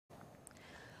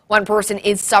One person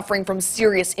is suffering from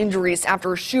serious injuries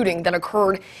after a shooting that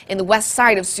occurred in the west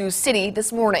side of Sioux City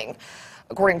this morning.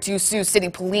 According to Sioux City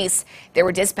Police, they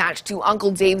were dispatched to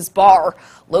Uncle Dave's Bar,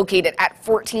 located at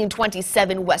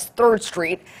 1427 West 3rd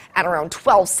Street, at around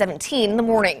 12:17 in the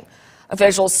morning.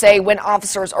 Officials say when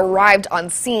officers arrived on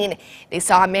scene, they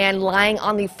saw a man lying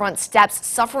on the front steps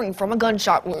suffering from a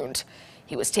gunshot wound.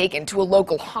 He was taken to a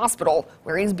local hospital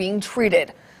where he's being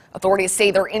treated. Authorities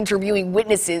say they're interviewing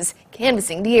witnesses,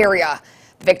 canvassing the area.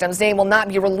 The victim's name will not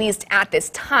be released at this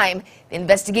time. The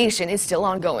investigation is still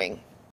ongoing.